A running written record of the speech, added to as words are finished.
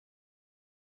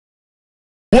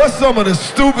What's some of the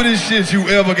stupidest shit you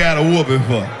ever got a whooping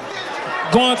for?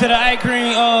 Going to the ice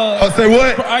cream, say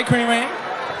what? Ice cream man.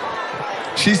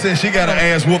 She said she got an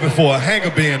ass whooping for a hanger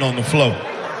being on the floor.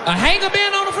 A hanger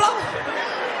being on the floor?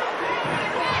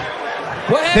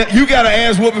 What happened? You got an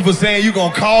ass whooping for saying you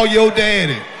gonna call your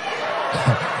daddy.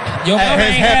 Your mama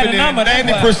ain't had a number. Has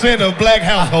happened in 90% of black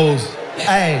households.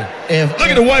 Hey, look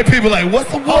at the white people like,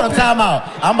 what's the whooping? Hold up, time out.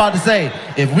 I'm about to say,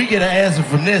 if we get an answer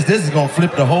from this is gonna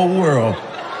flip the whole world.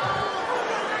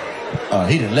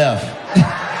 He done left.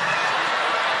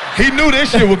 He knew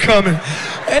this shit was coming.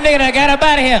 That nigga done got up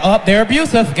out of here. Oh, they're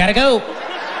abusive. Gotta go.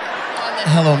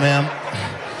 Hello, ma'am.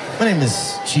 My name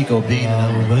is chicobean, and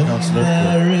I'm a counselor.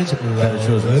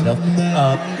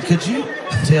 Could you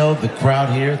tell the crowd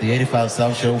here, the 85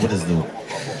 South Show, what is the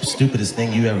stupidest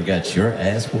thing you ever got your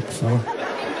ass whooped for?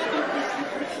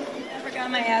 Never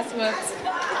got my ass whooped.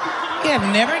 You have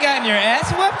never gotten your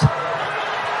ass whooped?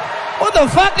 What the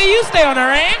fuck do you stay on a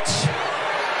ranch?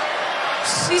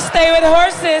 She stay with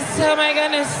horses. Oh my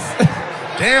goodness.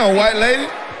 Damn, white lady.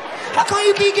 How come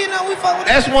you keep getting on with fuck with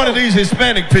That's one of these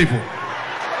Hispanic people.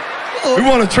 We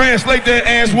want to translate that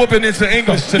ass whooping into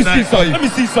English tonight for you. Let me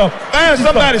see some. Find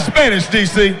somebody Spanish,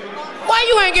 DC. Why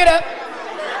you ain't get up?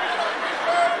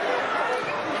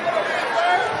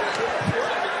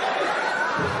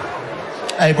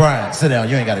 Hey, Brian, sit down.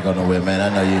 You ain't got to go nowhere, man. I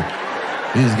know you.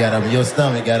 You just got up, your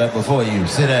stomach got up before you.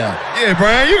 Sit down. Yeah,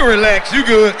 Brian, you can relax. You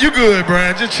good. You good,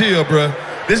 Brian. Just chill, bro.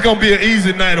 This is going to be an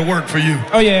easy night of work for you.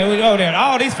 Oh, yeah. Oh, there.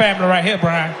 All these family right here,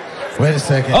 Brian. Wait a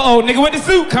second. Uh-oh, nigga with the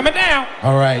suit coming down.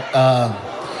 All right.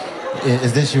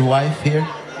 Is this your wife here?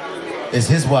 It's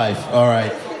his wife. All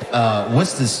right.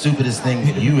 What's the stupidest thing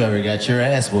you ever got your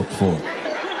ass whooped for?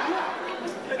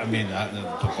 I mean,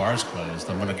 the bar's closed.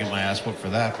 I'm going to get my ass whooped for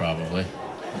that, probably.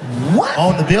 What?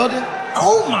 On the building?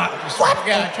 Oh, my. What?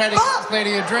 Yeah, I tried to get this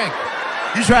lady a drink.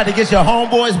 You tried to get your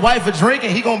homeboy's wife a drink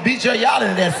and he gonna beat y'all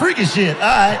into that freaky shit. All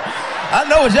right. I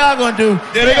know what y'all gonna do.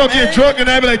 Yeah, they gonna get drunk and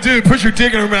they be like, dude, put your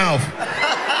dick in her mouth.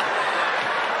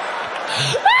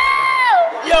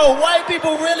 Yo, white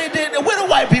people really did. Where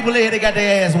the white people here? They got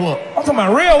their ass whooped. I'm talking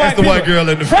about real white people. That's the white girl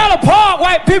in the Trailer park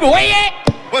white people. Where you at?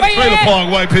 What the trailer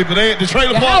park white people? They the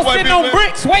trailer park white people. House sitting on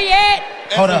bricks. Where you at?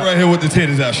 Hold up. Right here with the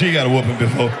titties out. She got a whooping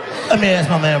before. Let me ask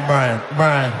my man Brian.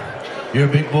 Brian, you're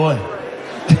a big boy.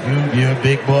 You're a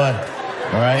big boy.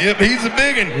 All right. Yep, he's a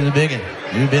biggin'. He's a biggin'.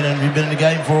 You've been in the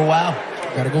game for a while.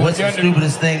 Gotta go. What's the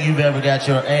stupidest thing you've ever got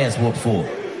your ass whooped for?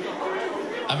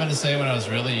 I'm gonna say when I was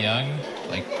really young,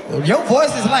 like. Your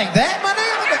voice is like that, my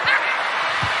nigga.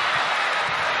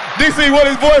 DC, what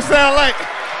his voice sound like?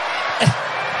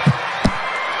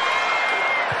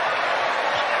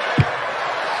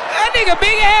 That nigga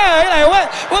big ass. Like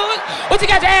what you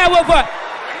got your ass whooped for?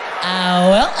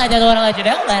 Well, I just want to let you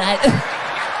know that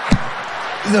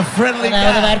He's a friendly when guy.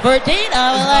 I was about 14,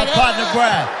 I was like, my partner,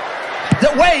 Brian.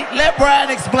 Wait, let Brian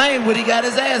explain what he got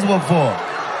his ass whooped for.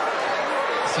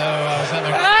 So I was at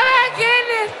my. Oh my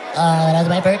goodness. when I was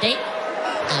about 13.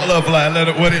 Hold up, Fly.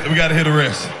 We gotta hear the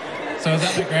rest. So I was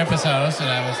at my grandpa's house and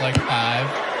I was like 5.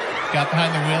 Got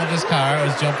behind the wheel of his car. I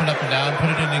was jumping up and down,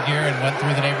 put it into gear, and went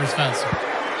through the neighbor's fence.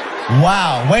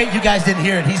 Wow. Wait, you guys didn't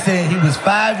hear it. He said he was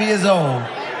 5 years old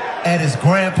at his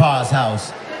grandpa's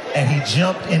house, and he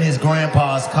jumped in his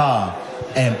grandpa's car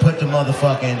and put the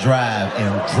motherfucker in drive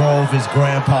and drove his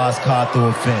grandpa's car through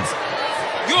a fence.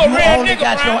 You only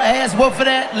got your ass whooped for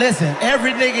that? Listen,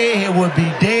 every nigga in here would be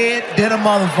dead a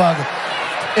motherfucker.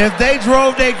 If they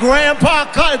drove their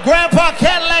grandpa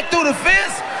Cadillac through the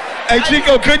fence. Hey,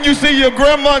 Chico, couldn't you see your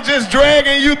grandma just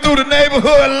dragging you through the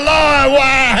neighborhood? Lord, why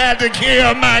I had to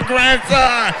kill my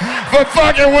grandson for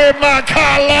fucking with my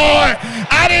car, Lord.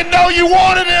 I didn't know you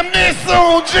wanted him this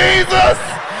soon, Jesus.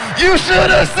 You should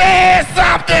have said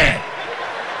something.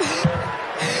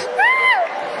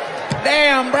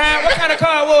 Damn, Brian. What kind of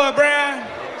car was it, Brian?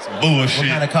 Bullshit. What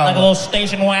kind of car? Like a little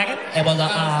station wagon. It was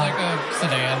Like a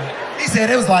sedan. He said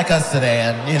it was like a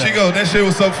sedan, you know. Chico, that shit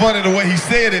was so funny the way he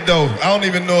said it, though. I don't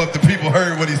even know if the people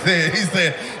heard what he said. He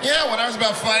said, yeah, when I was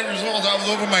about 5 years old, I was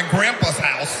over at my grandpa's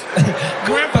house.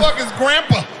 Grandpa? What the fuck is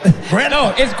grandpa?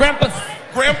 No, it's Grandpa's.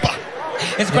 Grandpa.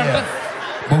 It's Grandpa's.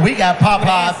 Yeah. But we got Pops.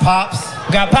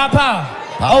 We got Papa.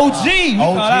 OG. We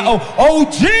call that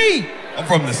OG. I'm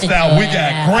from the South. We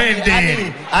got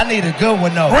Granddaddy. I need a good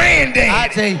one, though. Granddaddy. I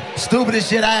tell you, stupidest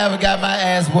shit I ever got my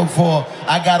ass whooped for.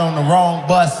 I got on the wrong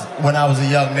bus when I was a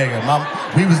young nigga.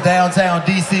 We was downtown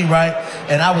DC, right?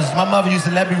 And my mother used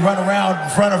to let me run around in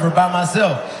front of her by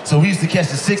myself. So we used to catch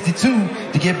the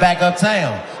 62 to get back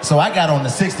uptown. So I got on the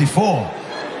 64.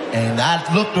 And I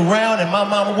looked around and my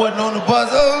mama wasn't on the bus.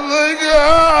 I was like,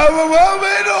 oh, my mama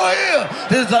ain't on here.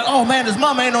 They was like, oh man, this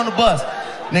mama ain't on the bus.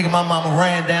 Nigga, my mama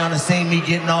ran down and seen me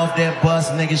getting off that bus.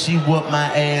 Nigga, she whooped my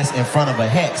ass in front of a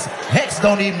Hex. Hex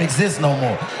don't even exist no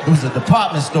more. It was a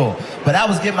department store. But I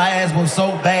was getting my ass whooped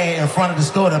so bad in front of the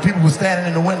store that people were standing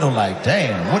in the window like,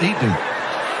 damn, what'd he do?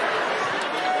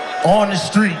 On the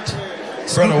street.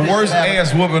 Bro, the worst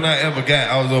ass whooping I ever got,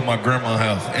 I was at my grandma's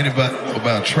house. Anybody know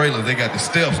about trailers? They got the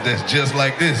steps that's just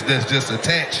like this, that's just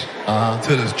attached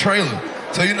to this trailer.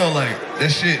 So you know, like, that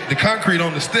shit, the concrete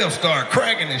on the steps started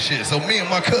cracking and shit. So me and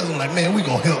my cousin like, man, we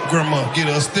gonna help grandma get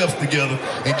her steps together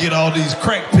and get all these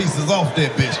crack pieces off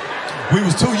that bitch. We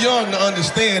was too young to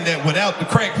understand that without the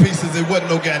crack pieces, there wasn't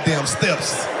no goddamn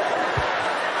steps.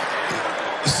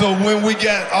 So when we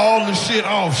got all the shit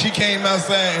off, she came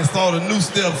outside and saw the new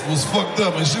steps was fucked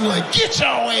up, and she was like, get your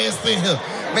ass in here.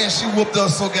 Man, she whooped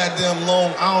us so goddamn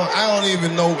long, I don't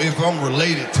even know if I'm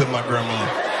related to my grandma.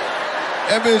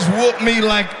 That bitch whooped me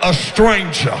like a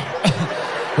stranger.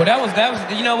 Well, that was,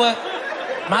 you know what?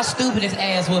 My stupidest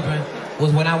ass whooping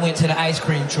was when I went to the ice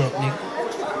cream truck,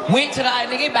 nigga. Went to the ice,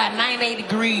 nigga, about 98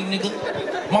 degrees, nigga.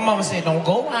 My mama said, don't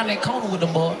go around that corner with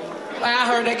them, boy. Like, I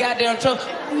heard that goddamn truck.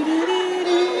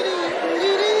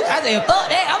 I said, fuck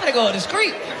that, I'm gonna go up the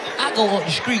street. I go up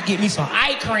the street, get me some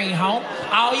ice cream, home.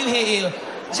 All you hear is,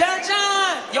 John,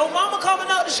 your mama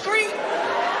coming up the street.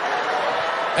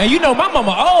 And you know my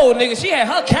mama old, nigga. She had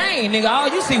her cane, nigga. All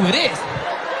you see was this.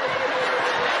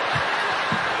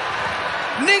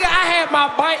 Nigga, I had my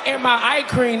bite and my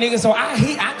ice cream, nigga, so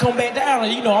I come back down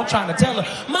and you know I'm trying to tell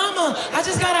her, Mama, I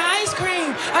just got an ice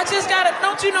cream. I just got it.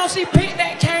 Don't you know she picked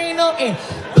that cane up and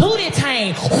pooty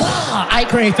tang. Wow, ice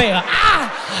cream fell. Ah!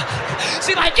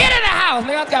 She like, get in the house.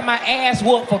 Nigga, I got my ass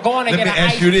whooped for going to get an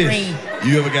ice cream. Let me ask you this.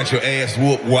 You ever got your ass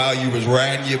whooped while you was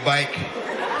riding your bike?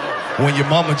 When your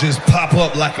mama just pop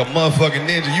up like a motherfucking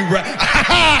ninja, you ride,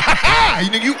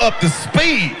 you up the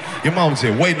speed. Your mama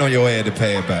said, waiting on your ass to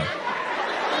pay it back.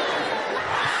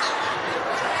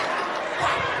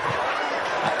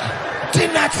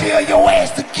 Didn't I tell your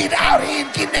ass to get out here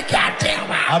and get that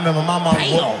goddamn out? I remember my mama,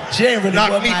 she ain't really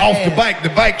knocked me off the bike. The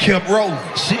bike kept rolling.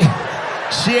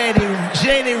 She ain't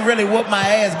even really whoop my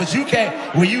ass, but you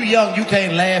can't, when you young, you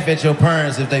can't laugh at your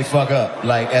parents if they fuck up,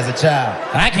 like as a child.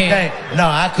 I can't. No,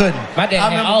 I couldn't. My dad I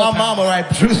remember my mama, right,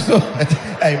 true story.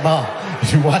 Hey, Mom,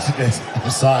 if you watching this, I'm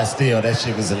sorry still, that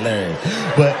shit was hilarious.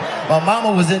 But my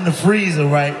mama was in the freezer,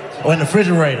 right, or in the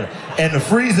refrigerator, and the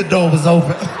freezer door was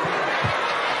open.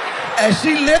 And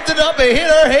she lifted up and hit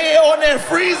her head on that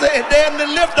freezer and damn near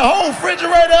lift the whole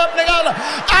refrigerator up, nigga. I was like,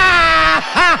 ah,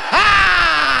 ha, ha.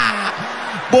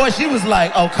 Boy, she was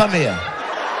like, oh, come here.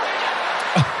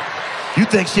 You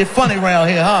think shit funny around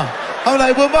here, huh? I'm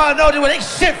like, well, Mom, no, they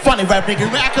shit funny right here.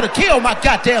 I could have killed my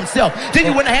goddamn self. Then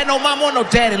you wouldn't have had no mama or no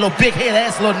daddy, little big head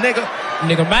ass little nigga.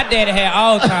 Nigga, my daddy had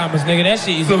Alzheimer's, nigga. That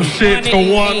shit is some shit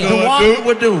Tawanda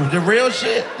would do. The real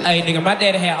shit. Hey, nigga, my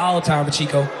daddy had Alzheimer's,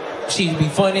 Chico. She'd be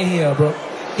funny here, bro.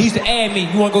 He used to ask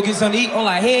me, you want to go get something to eat? I'm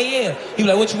like, hell yeah. He be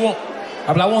like, what you want?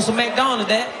 I'm like, I want some McDonald's,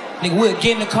 Dad. Nigga, we'll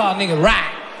get in the car, nigga,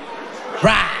 ride.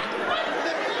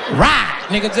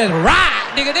 Nigga, just ride.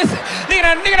 Nigga,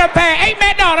 done pay $8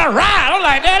 McDonald's, ride. I'm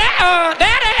like, Daddy,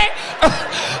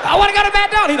 I want to go to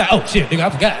McDonald's. He's like, oh shit, nigga, I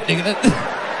forgot, nigga.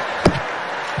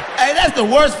 Hey, that's the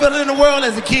worst feeling in the world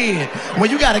as a kid. When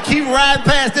you gotta keep riding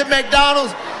past that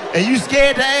McDonald's and you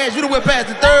scared to ask, you done went past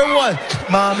the third one.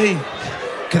 Mommy,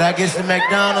 could I get some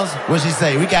McDonald's? What'd she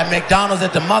say? We got McDonald's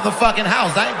at the motherfucking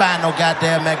house. I ain't buying no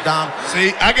goddamn McDonald's.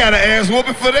 See, I got an ass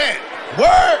whooping for that.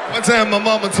 Word! One time my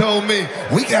mama told me,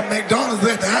 we got McDonald's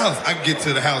at the house. I get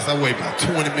to the house, I wait about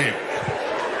 20 minutes.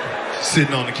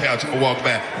 Sitting on the couch, I walk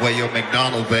back, where your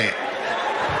McDonald's at?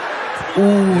 Ooh,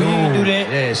 you didn't do that?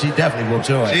 Yeah, she definitely whooped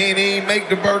your ass. She ain't even make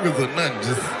the burgers or nothing,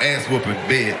 just ass whooping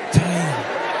bed.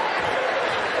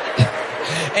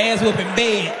 Ass whooping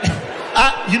bed.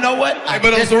 You know what? Hey,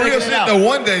 but on some real shit though,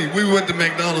 one day we went to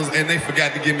McDonald's and they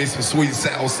forgot to give me some sweet and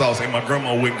sour sauce and my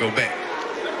grandma wouldn't go back.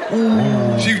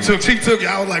 Ooh. She took it.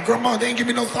 I was like, Grandma, they ain't give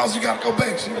me no sauce, you gotta go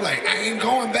back. She was like, I ain't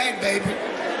going back, baby.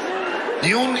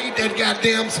 You don't need that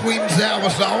goddamn sweet and sour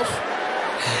sauce.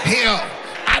 Hell,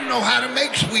 I know how to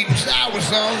make sweet and sour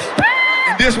sauce.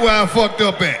 And this where I fucked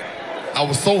up at. I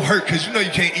was so hurt, cause you know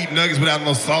you can't eat nuggets without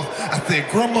no sauce. I said,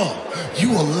 Grandma,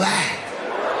 you a lie.